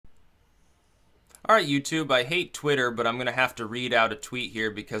Alright, YouTube, I hate Twitter, but I'm going to have to read out a tweet here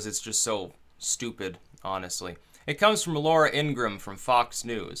because it's just so stupid, honestly. It comes from Laura Ingraham from Fox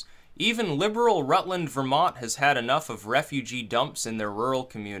News. Even liberal Rutland, Vermont has had enough of refugee dumps in their rural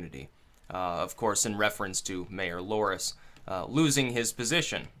community. Of course, in reference to Mayor Loris losing his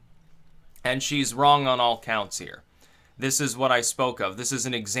position. And she's wrong on all counts here. This is what I spoke of. This is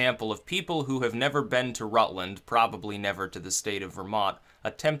an example of people who have never been to Rutland, probably never to the state of Vermont,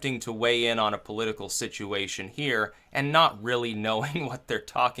 attempting to weigh in on a political situation here and not really knowing what they're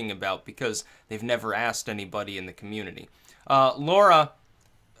talking about because they've never asked anybody in the community. Laura,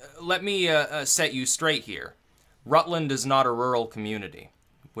 let me set you straight here. Rutland is not a rural community.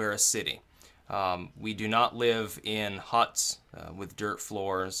 We're a city. We do not live in huts with dirt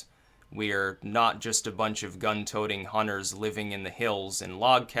floors. We're not just a bunch of gun-toting hunters living in the hills in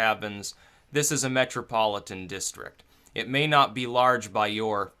log cabins. This is a metropolitan district. It may not be large by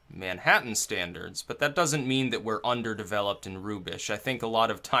your Manhattan standards, but that doesn't mean that we're underdeveloped and rubish. I think a lot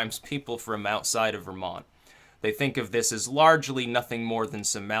of times people from outside of Vermont, they think of this as largely nothing more than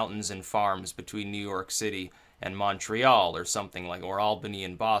some mountains and farms between New York City and Montreal or something like, or Albany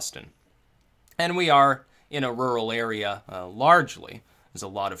and Boston. And we are in a rural area largely. There's a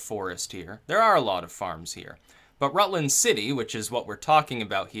lot of forest here. There are a lot of farms here. But Rutland City, which is what we're talking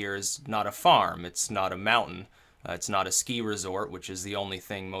about here, is not a farm. It's not a mountain. It's not a ski resort, which is the only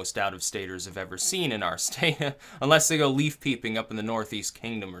thing most out-of-staters have ever seen in our state, unless they go leaf peeping up in the Northeast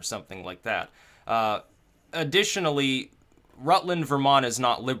Kingdom or something like that. Additionally, Rutland, Vermont is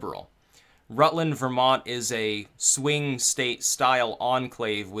not liberal. Rutland, Vermont is a swing state-style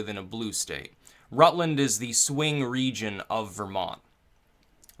enclave within a blue state. Rutland is the swing region of Vermont.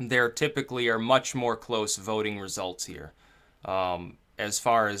 There typically are much more close voting results here as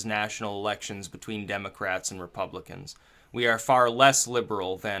far as national elections between Democrats and Republicans. We are far less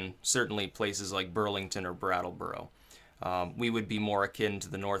liberal than certainly places like Burlington or Brattleboro. We would be more akin to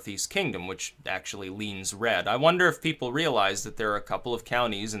the Northeast Kingdom, which actually leans red. I wonder if people realize that there are a couple of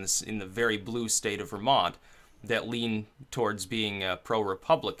counties in the very blue state of Vermont that lean towards being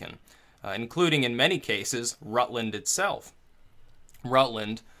pro-Republican, including in many cases Rutland itself.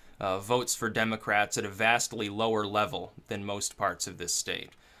 Rutland votes for Democrats at a vastly lower level than most parts of this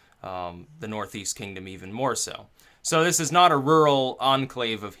state. The Northeast Kingdom even more so. So this is not a rural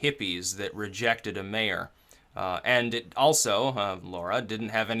enclave of hippies that rejected a mayor. And it also, Laura, didn't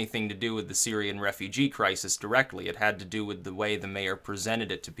have anything to do with the Syrian refugee crisis directly. It had to do with the way the mayor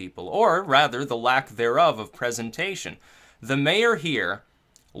presented it to people, or rather the lack thereof of presentation. The mayor here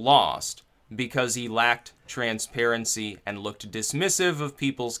lost because he lacked transparency and looked dismissive of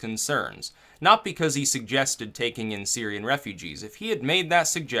people's concerns, not because he suggested taking in Syrian refugees. If he had made that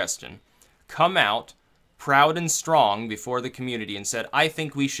suggestion, come out proud and strong before the community and said, I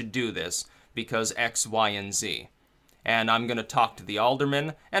think we should do this because X, Y, and Z. And I'm going to talk to the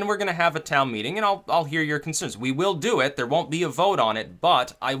aldermen, and we're going to have a town meeting, and I'll hear your concerns. We will do it. There won't be a vote on it,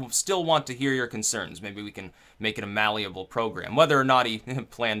 but I still want to hear your concerns. Maybe we can make it a malleable program, whether or not he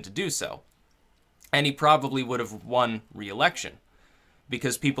planned to do so. And he probably would have won re-election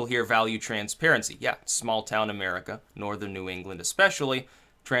because people here value transparency. Yeah, small town America, northern New England especially,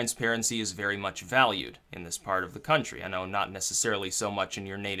 transparency is very much valued in this part of the country. I know not necessarily so much in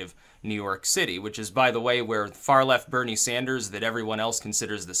your native New York City, which is, by the way, where far-left Bernie Sanders, that everyone else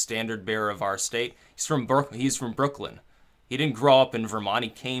considers the standard bearer of our state, he's from Brooklyn. He didn't grow up in Vermont. He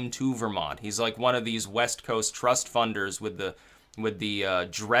came to Vermont. He's like one of these West Coast trust funders with the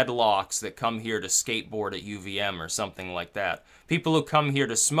dreadlocks that come here to skateboard at UVM or something like that. People who come here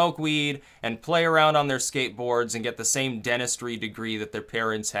to smoke weed and play around on their skateboards and get the same dentistry degree that their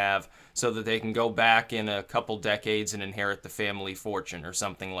parents have so that they can go back in a couple decades and inherit the family fortune or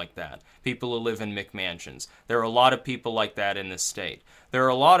something like that. People who live in McMansions. There are a lot of people like that in this state. There are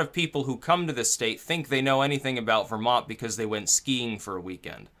a lot of people who come to this state, think they know anything about Vermont because they went skiing for a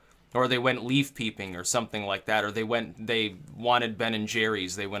weekend. Or they went leaf peeping or something like that. Or they wanted Ben &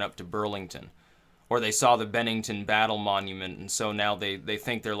 Jerry's, they went up to Burlington. Or they saw the Bennington Battle Monument, and so now they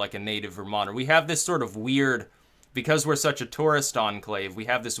think they're like a native Vermonter. We have this sort of weird, because we're such a tourist enclave, we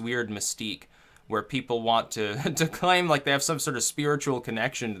have this weird mystique where people want to claim like they have some sort of spiritual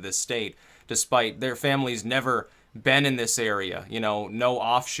connection to this state, despite their families never been in this area. You know, no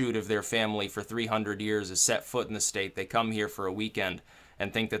offshoot of their family for 300 years has set foot in the state. They come here for a weekend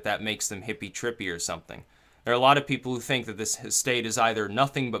and think that that makes them hippie-trippy or something. There are a lot of people who think that this state is either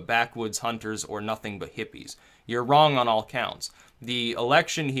nothing but backwoods hunters or nothing but hippies. You're wrong on all counts. The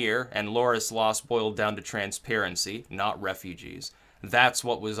election here and Loris' loss boiled down to transparency, not refugees. That's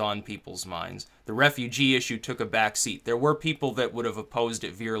what was on people's minds. The refugee issue took a back seat. There were people that would have opposed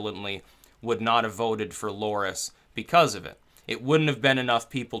it virulently would not have voted for Loris because of it. It wouldn't have been enough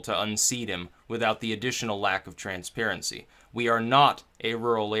people to unseat him without the additional lack of transparency. We are not a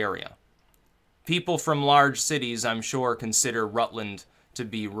rural area. People from large cities, I'm sure, consider Rutland to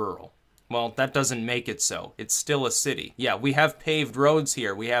be rural. Well, that doesn't make it so. It's still a city. Yeah, we have paved roads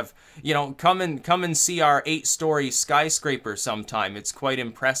here. We have, you know, come and see our 8-story skyscraper sometime. It's quite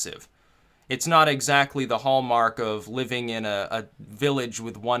impressive. It's not exactly the hallmark of living in a village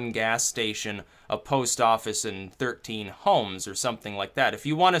with 1 gas station, a post office, and 13 homes or something like that. If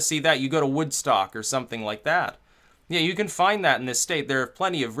you want to see that, you go to Woodstock or something like that. Yeah, you can find that in this state. There are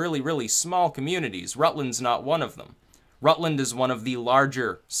plenty of really, really small communities. Rutland's not one of them. Rutland is one of the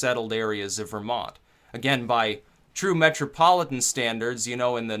larger settled areas of Vermont. Again, by true metropolitan standards, you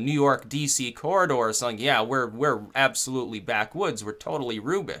know, in the New York, D.C. corridor or something, yeah, we're absolutely backwoods. We're totally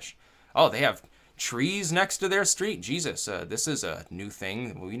rubish. Oh, they have trees next to their street. Jesus, this is a new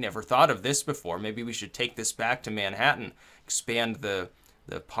thing. We never thought of this before. Maybe we should take this back to Manhattan, expand the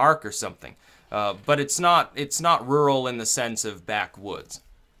park or something. But it's not rural in the sense of backwoods.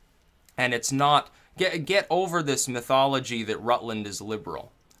 And it's not... Get over this mythology that Rutland is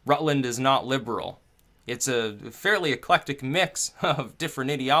liberal. Rutland is not liberal. It's a fairly eclectic mix of different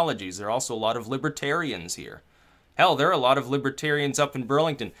ideologies. There are also a lot of libertarians here. Hell, there are a lot of libertarians up in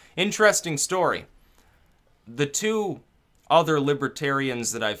Burlington. Interesting story. The 2 other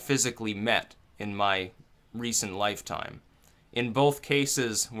libertarians that I've physically met in my recent lifetime, in both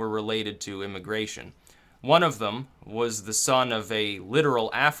cases were related to immigration. One of them was the son of a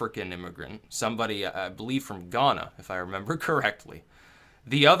literal African immigrant, somebody, I believe, from Ghana, if I remember correctly.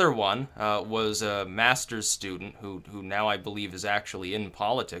 The other one was a master's student who now I believe is actually in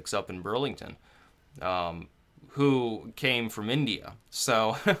politics up in Burlington, who came from India.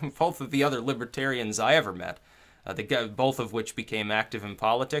 So both of the other libertarians I ever met, both of which became active in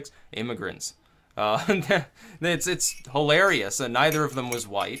politics, immigrants. It's hilarious. Neither of them was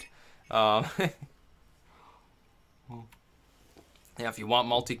white. Yeah, if you want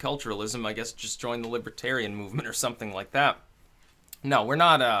multiculturalism, I guess just join the libertarian movement or something like that. No, we're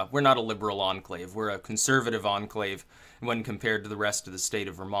not a liberal enclave. We're a conservative enclave when compared to the rest of the state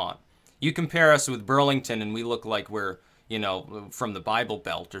of Vermont. You compare us with Burlington and we look like we're, you know, from the Bible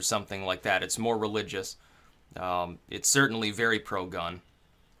Belt or something like that. It's more religious. It's certainly very pro-gun.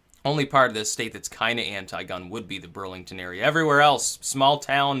 Only part of this state that's kind of anti-gun would be the Burlington area. Everywhere else, small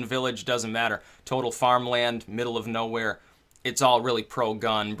town, village, doesn't matter. Total farmland, middle of nowhere, it's all really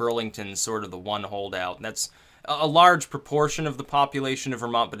pro-gun. Burlington's sort of the one holdout. That's a large proportion of the population of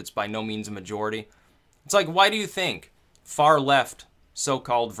Vermont, but it's by no means a majority. It's like, why do you think far left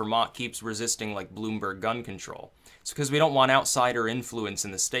so-called Vermont keeps resisting like Bloomberg gun control? It's because we don't want outsider influence in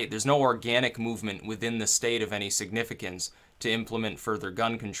the state. There's no organic movement within the state of any significance to implement further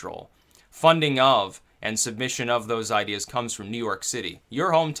gun control. Funding of and submission of those ideas comes from New York City.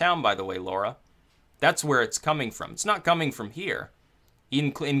 Your hometown, by the way, Laura. That's where it's coming from. It's not coming from here,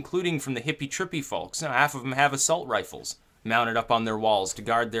 including from the hippie-trippy folks. Now, half of them have assault rifles mounted up on their walls to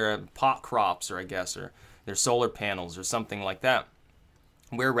guard their pot crops, or I guess, or their solar panels or something like that.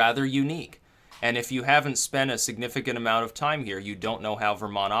 We're rather unique. And if you haven't spent a significant amount of time here, you don't know how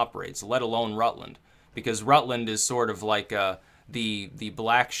Vermont operates, let alone Rutland. Because Rutland is sort of like the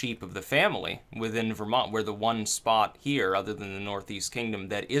black sheep of the family within Vermont. We're the one spot here, other than the Northeast Kingdom,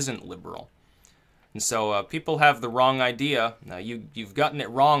 that isn't liberal. And so people have the wrong idea. You've gotten it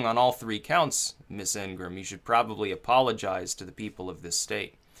wrong on all 3 counts, Miss Ingraham. You should probably apologize to the people of this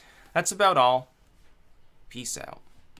state. That's about all. Peace out.